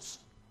God's rules.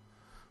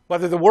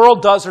 Whether the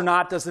world does or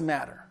not doesn't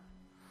matter.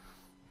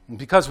 And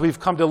because we've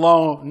come to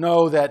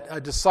know that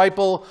a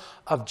disciple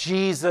of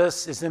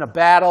Jesus is in a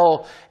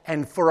battle,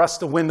 and for us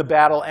to win the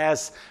battle,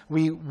 as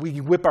we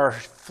whip our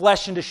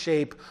flesh into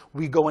shape,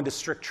 we go into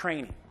strict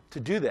training to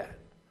do that.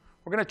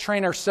 We're going to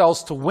train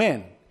ourselves to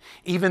win,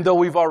 even though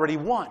we've already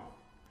won,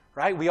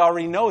 right? We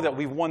already know that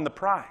we've won the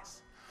prize.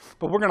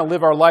 But we're going to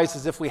live our lives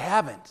as if we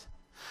haven't.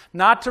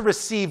 Not to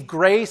receive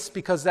grace,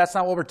 because that's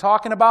not what we're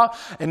talking about,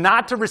 and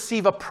not to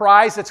receive a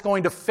prize that's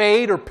going to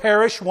fade or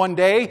perish one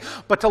day,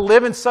 but to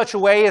live in such a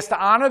way as to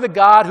honor the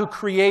God who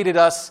created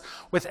us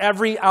with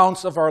every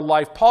ounce of our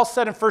life. Paul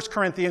said in 1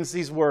 Corinthians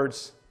these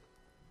words.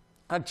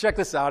 Check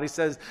this out. He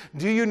says,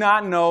 "Do you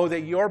not know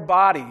that your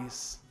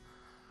bodies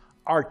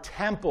are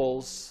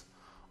temples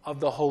of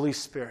the Holy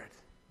Spirit?"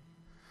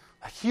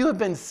 You have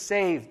been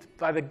saved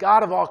by the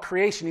God of all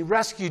creation. He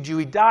rescued you.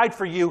 He died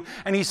for you.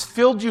 And He's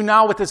filled you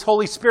now with His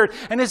Holy Spirit.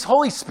 And His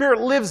Holy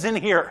Spirit lives in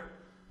here.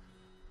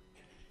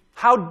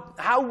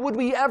 How would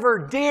we ever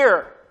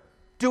dare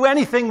do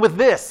anything with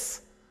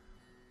this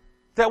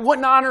that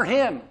wouldn't honor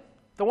Him,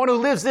 the one who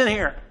lives in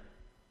here?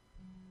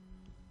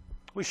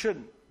 We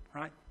shouldn't,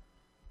 right?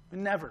 We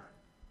never.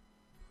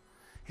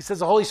 He says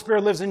the Holy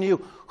Spirit lives in you,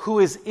 who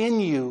is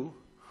in you,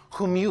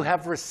 whom you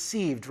have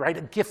received, right?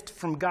 A gift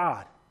from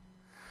God.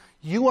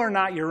 You are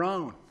not your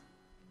own.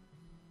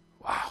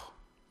 Wow.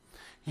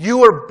 You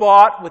were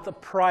bought with a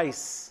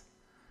price.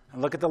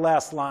 And look at the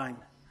last line.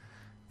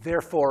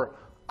 Therefore,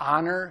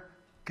 honor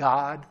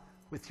God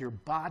with your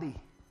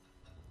body.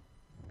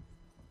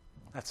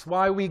 That's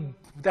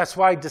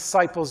why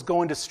disciples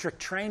go into strict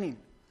training.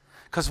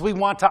 Because we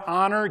want to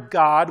honor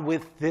God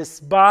with this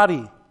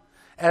body.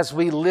 As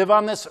we live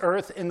on this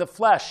earth in the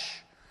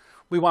flesh,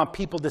 we want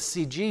people to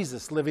see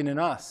Jesus living in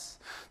us.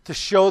 To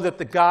show that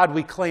the God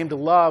we claim to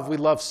love, we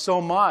love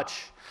so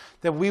much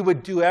that we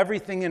would do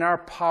everything in our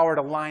power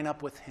to line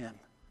up with Him.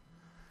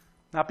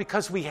 Not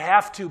because we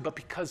have to, but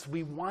because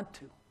we want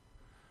to.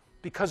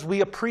 Because we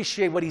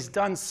appreciate what He's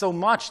done so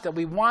much that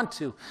we want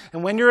to.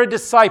 And when you're a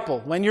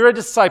disciple,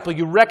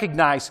 you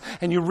recognize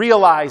and you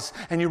realize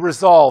and you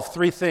resolve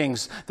three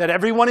things. That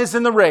everyone is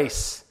in the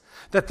race.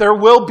 That there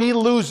will be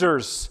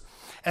losers.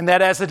 And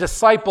that as a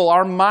disciple,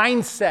 our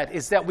mindset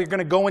is that we're going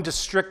to go into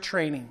strict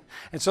training.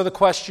 And so the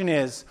question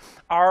is,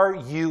 are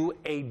you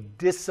a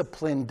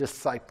disciplined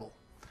disciple?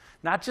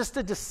 Not just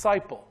a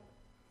disciple,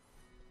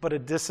 but a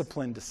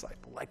disciplined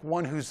disciple. Like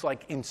one who's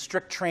like in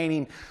strict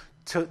training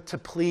to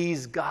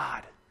please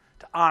God,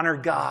 to honor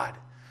God,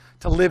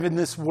 to live in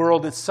this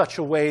world in such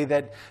a way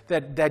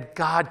that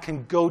God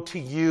can go to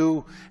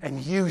you and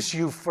use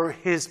you for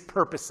His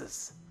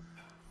purposes.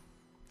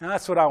 Now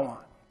that's what I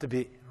want to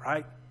be,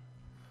 right?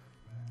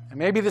 And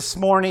maybe this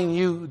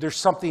morning there's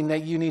something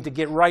that you need to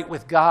get right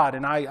with God,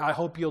 and I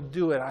hope you'll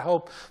do it. I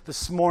hope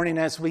this morning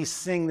as we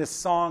sing this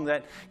song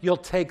that you'll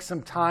take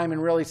some time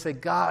and really say,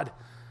 God,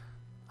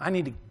 I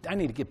need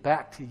to get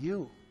back to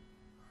you.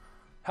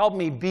 Help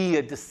me be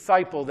a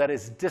disciple that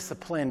is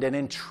disciplined and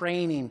in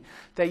training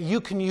that you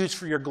can use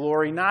for your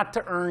glory, not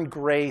to earn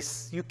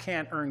grace. You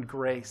can't earn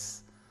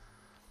grace,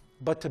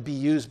 but to be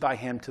used by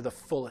Him to the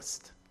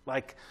fullest,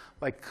 like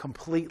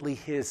completely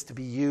His, to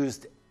be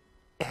used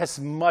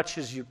as much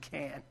as you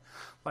can,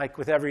 like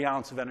with every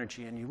ounce of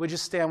energy in you. Would you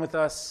stand with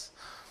us?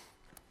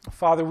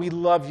 Father, we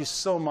love you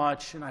so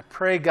much, and I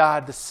pray,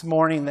 God, this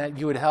morning that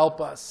you would help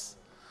us.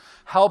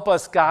 Help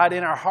us, God,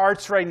 in our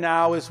hearts right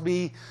now as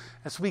we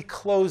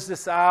close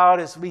this out,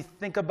 as we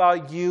think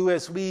about you,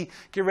 as we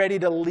get ready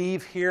to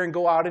leave here and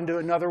go out into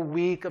another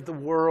week of the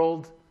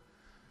world.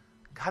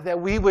 God, that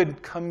we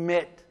would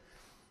commit,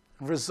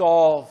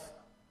 resolve,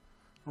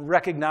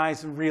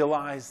 recognize and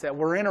realize that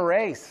we're in a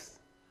race.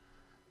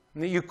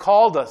 And that you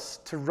called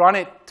us to run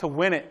it, to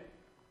win it.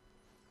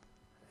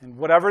 And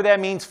whatever that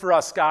means for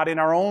us, God, in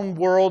our own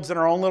worlds, in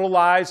our own little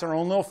lives, our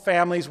own little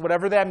families,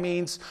 whatever that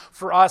means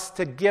for us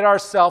to get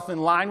ourselves in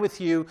line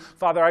with you,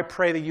 Father, I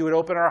pray that you would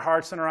open our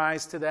hearts and our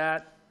eyes to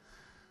that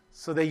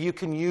so that you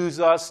can use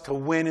us to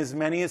win as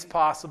many as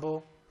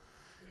possible.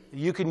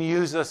 You can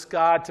use us,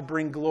 God, to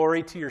bring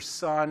glory to your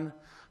Son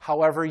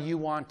however you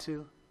want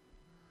to.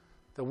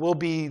 That we'll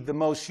be the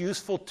most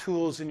useful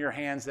tools in your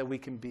hands that we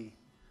can be.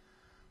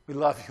 We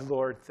love you,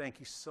 Lord.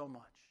 Thank you so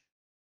much.